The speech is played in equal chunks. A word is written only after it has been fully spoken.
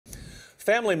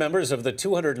Family members of the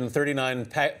 239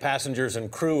 passengers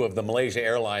and crew of the Malaysia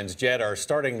Airlines jet are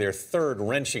starting their third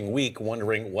wrenching week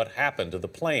wondering what happened to the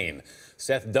plane.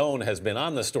 Seth Doan has been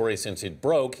on the story since it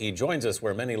broke. He joins us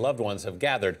where many loved ones have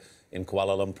gathered in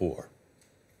Kuala Lumpur.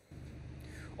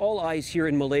 All eyes here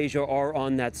in Malaysia are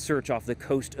on that search off the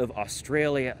coast of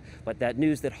Australia. But that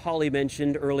news that Holly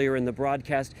mentioned earlier in the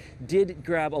broadcast did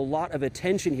grab a lot of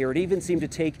attention here. It even seemed to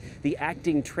take the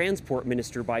acting transport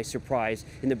minister by surprise.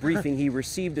 In the briefing, he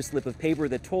received a slip of paper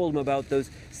that told him about those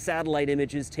satellite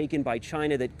images taken by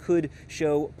China that could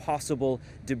show possible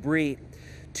debris.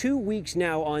 2 weeks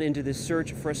now on into this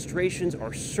search, frustrations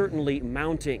are certainly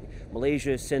mounting.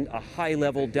 Malaysia sent a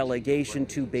high-level delegation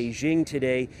to Beijing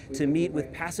today to meet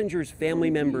with passengers' family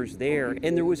members there.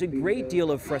 And there was a great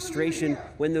deal of frustration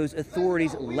when those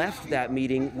authorities left that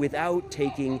meeting without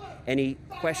taking any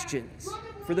questions.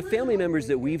 For the family members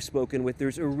that we've spoken with,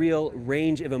 there's a real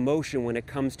range of emotion when it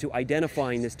comes to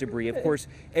identifying this debris. Of course,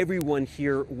 everyone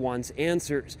here wants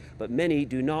answers, but many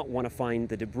do not want to find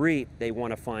the debris. They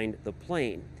want to find the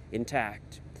plane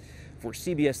intact. For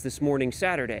CBS This Morning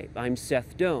Saturday, I'm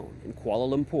Seth Doan in Kuala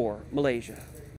Lumpur, Malaysia.